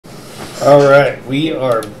Alright, we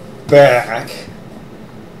are back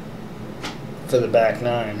for the back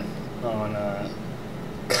nine on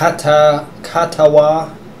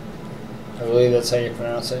Katagawa, I believe that's how you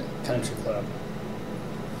pronounce it, Country Club.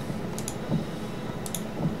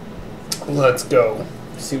 Let's go.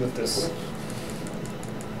 See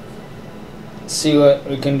what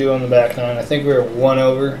we can do on the back nine. I think we're one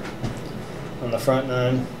over on the front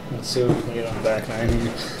nine. Let's see what we can get on the back nine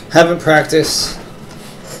here. Haven't practiced.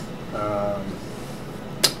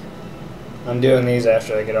 I'm doing these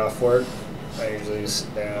after I get off work. I usually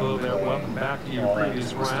sit down. Hello there, welcome back to your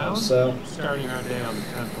previous round. So, starting our day on the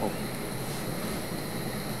 10th hole.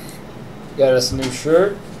 Got us a new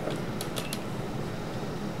shirt.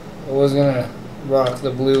 I was gonna rock the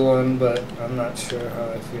blue one, but I'm not sure how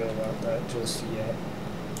I feel about that just yet.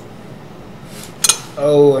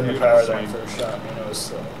 Oh, and the power that first shot, man, it was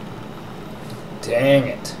slow. Dang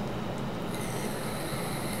it.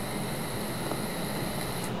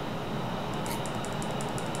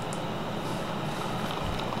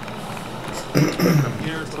 From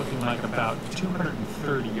here, it's looking like about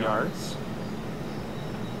 230 yards.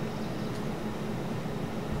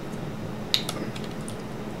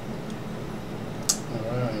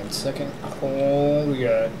 Alright, second hole, we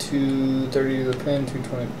got 230 to the pin,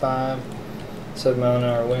 225,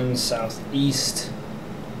 7-mile-an-hour wind, southeast.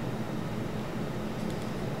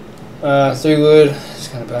 3 wood,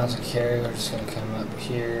 just gonna bounce and carry, we're just gonna come up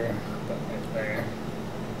here, about right there.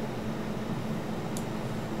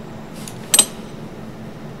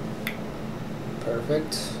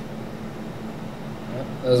 Perfect. Yep,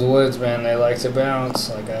 those woods, man, they like to bounce,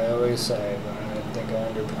 like I always say, but I think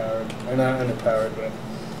I'm underpowered. Or not underpowered, but...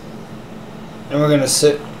 And we're going to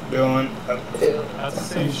sit going uphill. That's the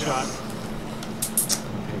same shot.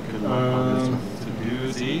 Okay, good luck on this one. It's a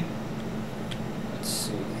doozy. Let's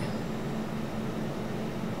see.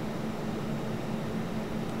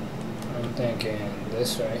 I'm thinking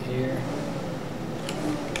this right here.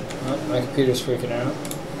 Oh, my computer's freaking out.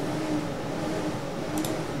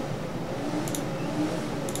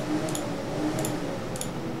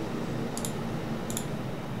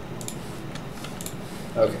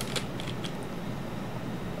 Okay.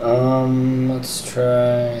 Let's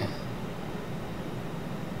try.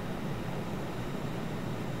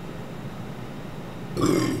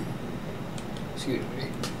 Excuse me.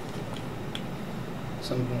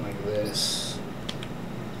 Something like this.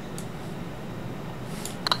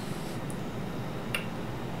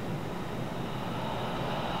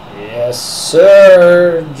 Yes,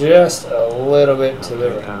 sir. Just a little bit to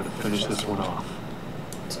the right. Time to finish this one off.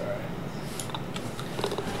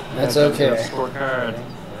 That's okay. Scorecard.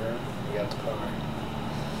 We got the par.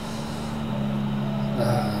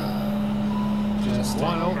 Just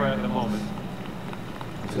one over at the moment.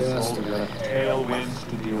 Just a tailwind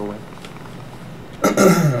to deal with.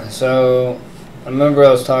 So, I remember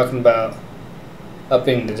I was talking about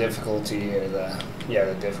upping the difficulty, or the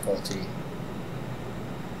difficulty,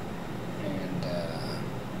 and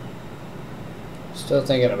still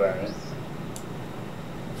thinking about it.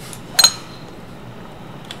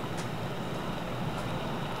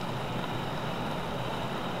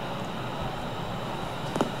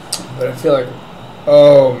 But I feel like,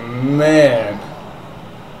 oh man,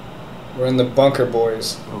 we're in the bunker,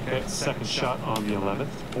 boys. Okay, second shot on the 11th.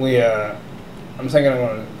 I'm thinking I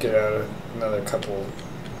want to get out another couple,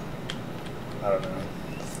 I don't know,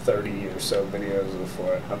 30 or so videos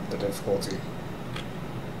before I up the difficulty.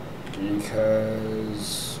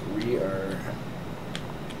 Because we are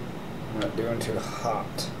not doing too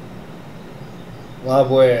hot. Lob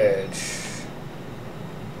wedge.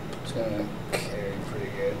 It's gonna carry pretty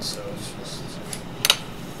good, so it's just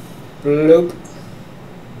bloop.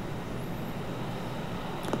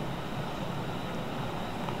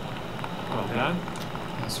 Well done.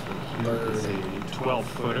 That's for It's a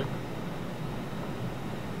 12-footer.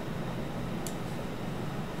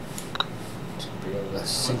 Should be able to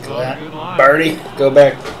sink that. Birdie, go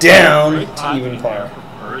back down to even par.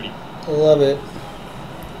 Birdie. Love it.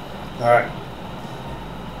 All right.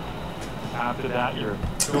 After that, you're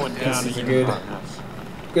going down This is to good.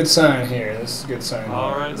 Good sign here. This is a good sign.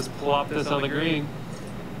 All right, let's plop this on the green.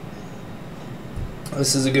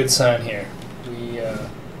 This is a good sign here.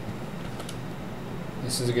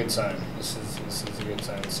 This is a good sign. This is a good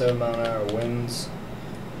sign. 7-mile-an-hour winds.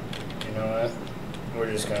 You know what?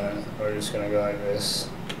 We're just gonna go like this.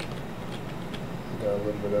 Go a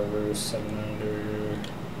little bit over 7 under.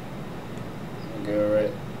 Go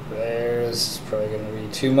right there. This is probably gonna be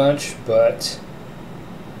too much, but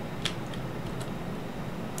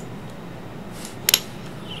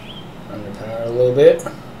underpower a little bit.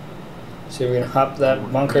 See if we can hop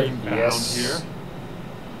that bunker. Green bound Yes. here.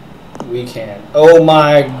 We can. Oh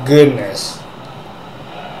my goodness.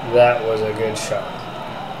 That was a good shot.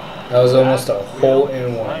 That was almost a hole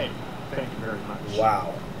in one. Play. Thank you very much.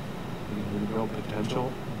 Wow. No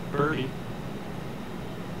potential birdie.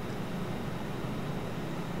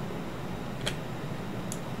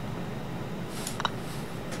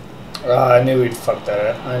 Oh, I knew we'd fuck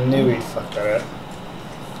that up. I knew we'd fuck that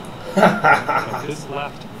up. This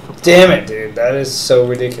left. Damn it, dude. That is so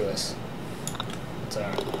ridiculous. It's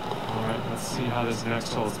alright. Alright, let's see how this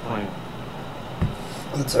next hole is playing.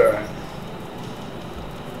 It's alright.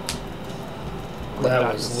 That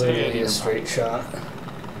Back was to literally stadium. a straight shot.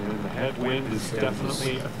 And the headwind is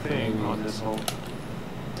definitely a thing on this hole.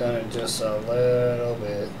 Done it just a little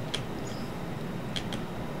bit.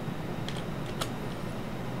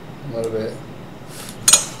 A little bit.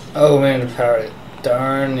 Oh man, I powered it.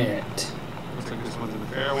 Darn it. Looks like this one's in the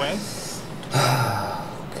fairway.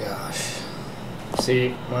 Oh gosh.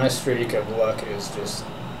 See, my streak of luck is just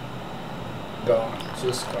gone.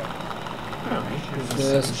 Just gone. Alright, here's the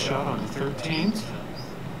Yes. second shot on the 13th.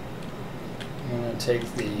 I'm gonna take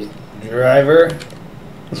the driver.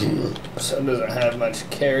 So it doesn't have much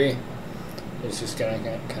carry. It's just kind of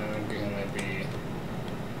gonna be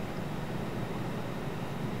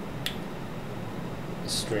a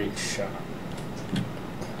straight shot.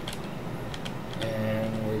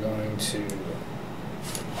 And we're going to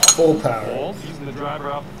full power. Hole, using the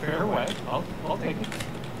driver off the fairway. I'll take it.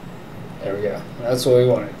 There we go. That's what we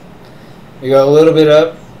wanted. We go a little bit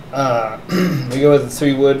up. We go with the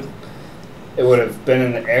 3-wood. It would have been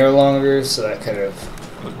in the air longer, so that could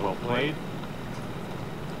have, Was well played.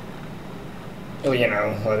 well, you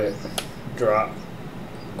know, let it drop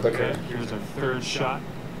quicker. Okay, here's our third shot.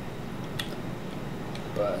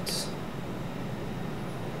 But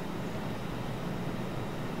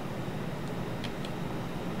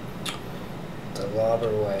the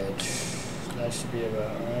lobber wedge, that should be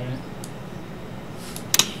about right.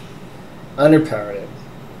 Underpowered it.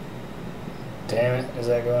 Damn it, is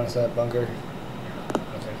that going into that bunker?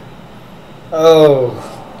 Okay. Oh,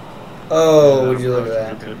 would you look at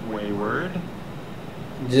A that? bit wayward.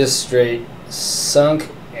 Just straight sunk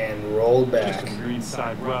and rolled back. Just a green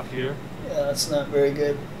side rough here. Yeah, that's not very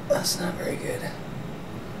good. That's not very good.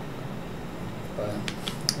 But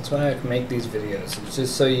that's why I make these videos. It's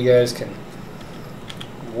just so you guys can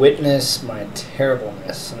witness my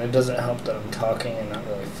terribleness. And it doesn't help that I'm talking and not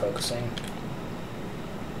really focusing.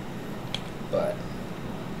 But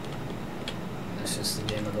it's just a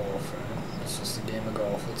game of golf, right? It's just a game of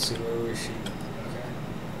golf. Let's see where we're shooting. Okay.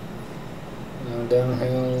 No,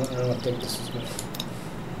 downhill. I don't think this is good.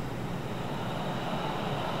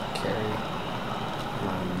 Carry.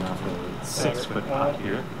 Enough of 6-foot putt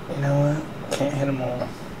here. You know what? Can't hit them all.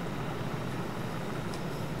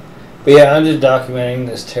 But yeah, I'm just documenting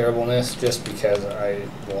this terribleness just because I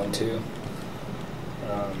want to.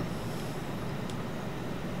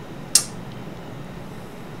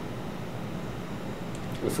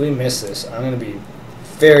 If we miss this, I'm going to be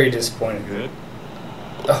very disappointed. Good.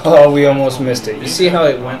 Oh, we almost missed it. You see how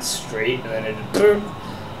it went straight and then it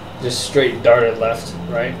just straight darted left,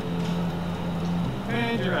 right?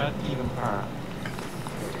 And you're at even par.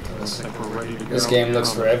 Looks like we're ready to go. This game here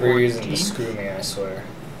looks on for the every reason to 14th. screw me, I swear.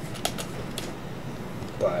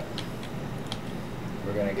 But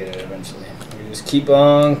we're gonna get it eventually. We just keep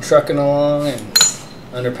on trucking along and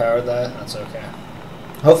underpowered that. That's okay.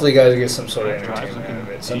 Hopefully, you guys get some sort of entertainment out of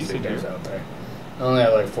it. Some Decent videos here. out there. I only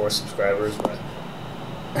have like 4 subscribers, but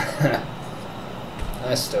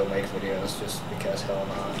I still make videos just because hell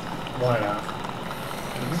not. Why not?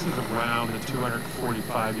 And this is around the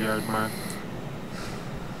 245-yard mark.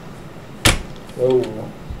 Whoa,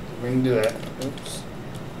 we can do that. Oops.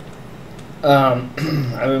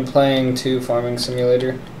 I've been playing Farming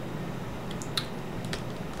Simulator.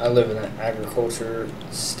 I live in an agriculture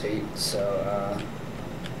state, so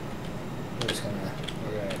we're gonna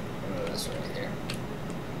do this right here.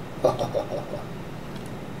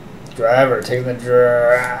 Driver, take the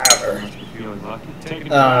driver. Must be feeling lucky. Taking the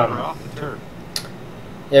driver off the turf.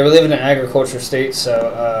 Yeah, we live in an agriculture state, so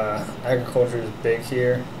agriculture is big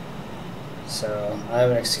here. So I have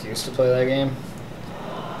an excuse to play that game.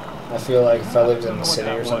 I feel like if I lived in the city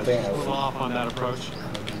or something, I A little would off on that approach.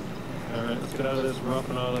 All right, let's get out of this rough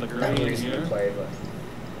and out of the have a green reason to here. play, but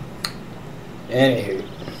anywho,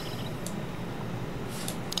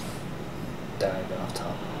 dived off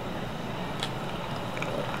top.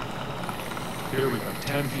 Here we go,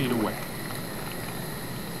 10 feet away.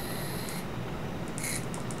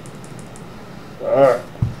 Alright.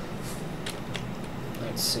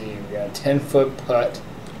 Let's see, we got a 10-foot putt.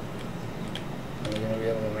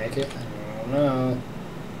 make it? I don't know.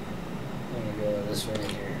 I'm gonna go with this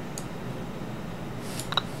right here.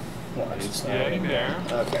 Watch, It's getting there.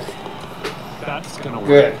 Okay. That's gonna work.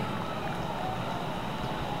 Good.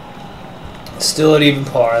 Still at even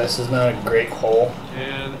par. This is not a great hole.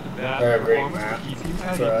 And that Or a great performance map keeps you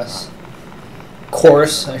at for even us. par.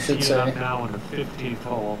 Course, I should Teeing up say. now in the 15th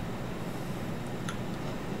hole.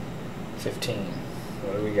 15.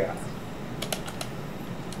 What do we got?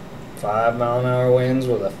 5-mile-an-hour winds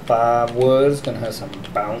with a 5 woods. Gonna have some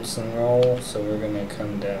bounce and roll. So we're gonna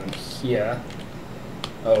come down here.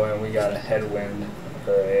 Oh, and we got a headwind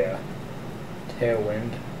or a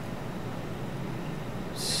tailwind.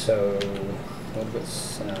 So a little bit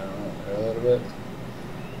south, or a little bit,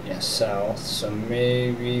 yeah, south. So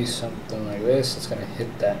maybe something like this. It's gonna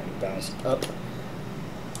hit that and bounce up.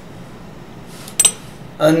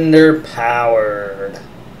 Underpowered.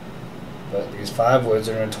 But these 5 woods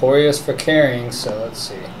are notorious for carrying, so let's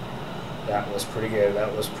see. That was pretty good.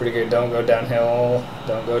 That was pretty good. Don't go downhill.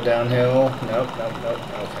 Don't go downhill. Nope, nope, nope.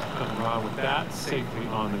 Okay. Nothing wrong with that. Safely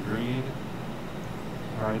on the green.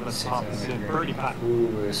 All right, let's pop this in. Birdie putt. Ooh,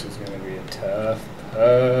 this is going to be a tough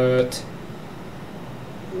putt.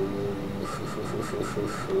 Ooh.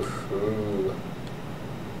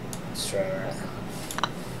 Let's try that.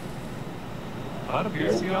 Putt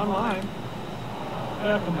appears to be online.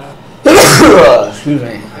 Excuse me.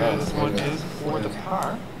 And this one is for the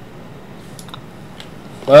par.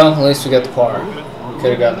 Well, at least we got the par. We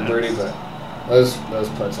could have gotten the birdie, but those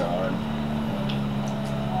putts are hard.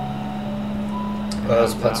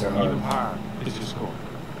 Those putts are hard. Even par is your score.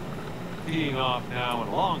 Teeing off now in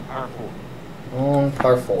a long par 4. Long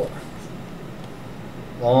par 4.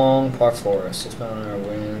 Long par 4. 6-mile-an-hour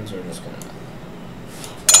winds. We're just gonna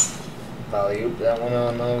volley-oop that one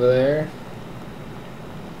on over there.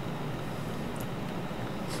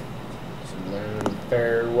 Some land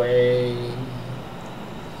fairway.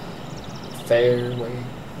 Fairway.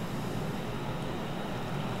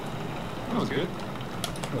 That was good.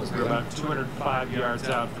 That was We're good. about 205 yards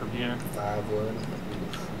out from here. 5 wood.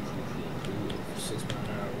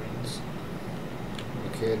 6-mile-an-hour winds. We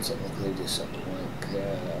could technically do something like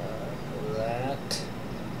that.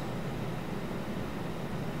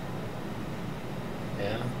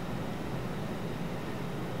 Yeah.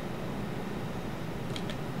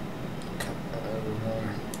 Come over more.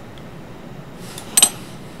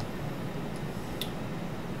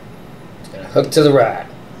 It's gonna hook to the right.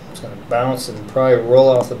 It's gonna bounce and probably roll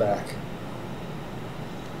off the back.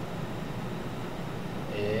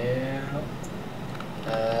 Yeah.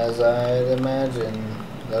 As I'd imagine.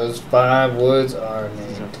 Those 5 woods are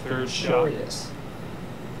This is our named. third shot. Glorious.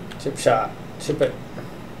 Chip shot. Chip it.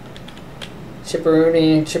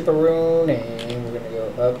 Chipperoonie, chipperoonie. We're gonna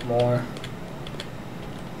go up more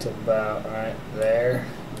to about right there.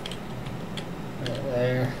 Right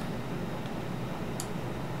there.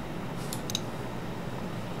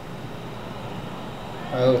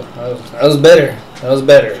 Oh, that was better. That was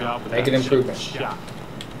better. Good job with Make that an improvement. Shot.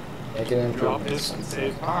 Make an Drop improvement. this and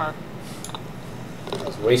save par. That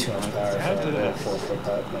was way too much power for Head that to little this. 4-foot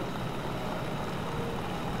putt, but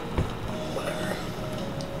whatever.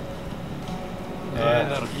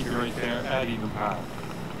 And that'll keep you right there at even par.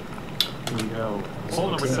 Here we go. Hole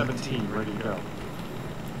number 17, ready to go.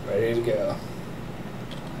 Ready to go.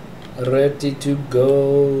 Ready to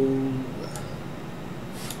go.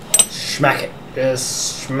 Smack it.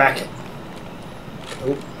 Just smack it.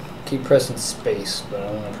 Oh, keep pressing space, but I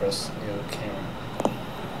want to press the other camera.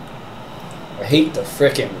 I hate the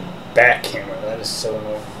frickin' back camera. That is so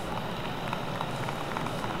annoying.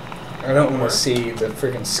 I don't want to see the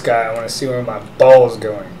frickin' sky. I want to see where my ball is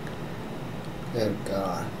going. Good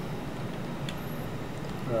God.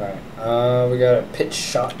 Alright, we got a pitch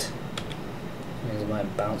shot. Means it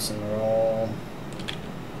might bounce and roll.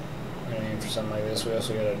 I mean, for something like this, we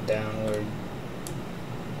also got a downward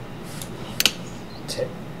tip,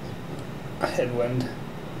 a headwind.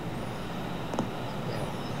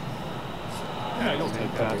 Yeah, you'll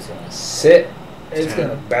take that. It's gonna sit. It's 10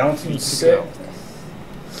 gonna bounce and feet to sit. go.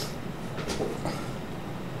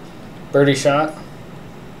 Birdie shot.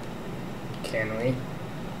 Can we?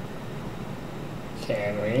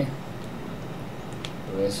 Can we?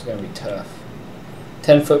 Ooh, this is gonna be tough.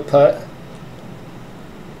 10-foot putt.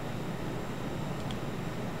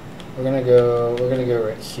 We're gonna go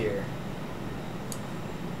right here.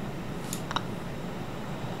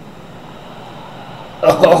 Oh!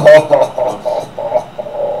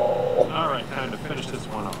 Alright, time to finish this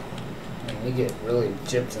one off. Man, we get really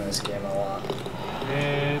gypped in this game a lot.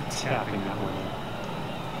 And tapping that one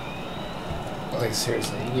in. Like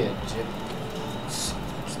seriously, you get gypped.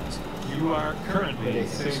 You You are currently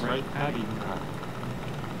sitting right at even par.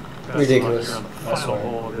 Best Ridiculous. of luck here on the I final swear.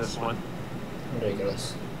 hole of this one.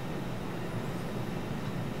 Ridiculous.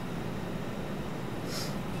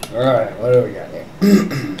 Alright, what do we got here?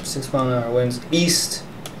 6 mile an hour winds east.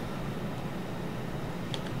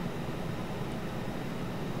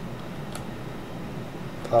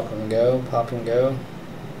 Pop and go, pop and go.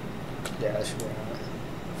 Yeah, that should be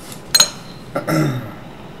alright.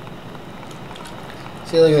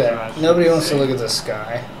 See, look at that. Nobody wants to look at the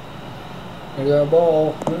sky. You got a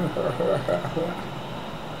ball.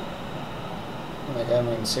 Like, I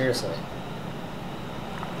mean, seriously.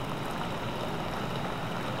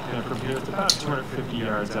 And from here, it's about 250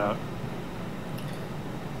 yards out.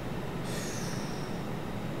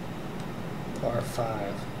 Par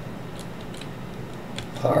 5.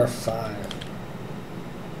 Par 5.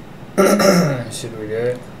 Should we do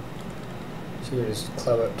it? Should we just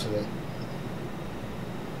club up to the...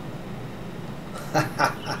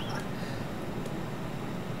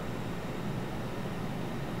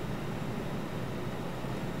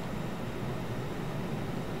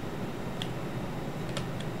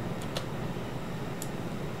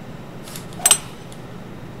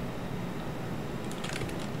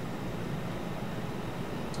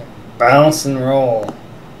 Bounce and roll.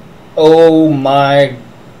 Oh my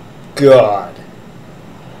god.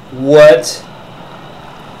 What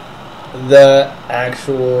the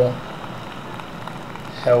actual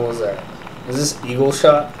hell was that? Is this eagle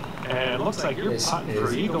shot? And it looks like you're putting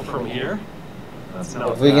for eagle from here. That's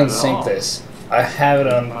not If we bad can at sync all. this. I have it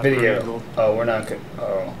on Putt for video. eagle. Oh, we're not good.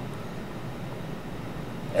 Oh.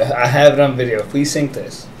 I have it on video. If we sync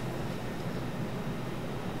this.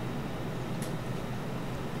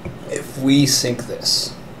 If we sync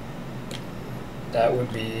this. That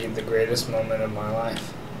would be the greatest moment of my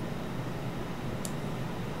life.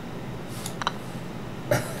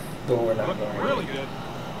 But we're not Looking going really to. good.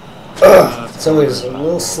 It's always a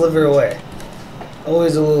little sliver away.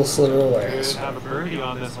 Always a little sliver away. Could have a birdie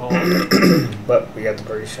on this hole. But we got the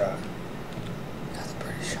birdie shot. Got the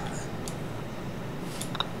birdie shot.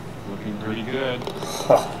 Looking pretty good.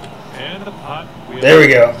 Huh. And the putt. There we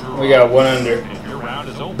go. We got 1 under. And your round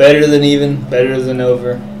is open. Better than even. Better than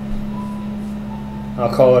over.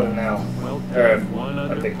 I'll call it an L. Well Or a done. 1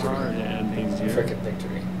 under victory. par to end things here. Frickin'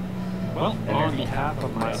 victory. Well, on behalf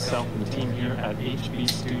of myself and the team here at HB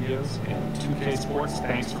Studios and 2K Sports,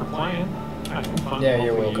 thanks for playing. Had fun. Yeah,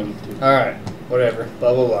 you're Hopefully welcome. you do. Alright. Whatever.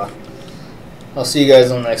 Blah, blah, blah. I'll see you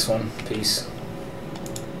guys on the next one. Peace.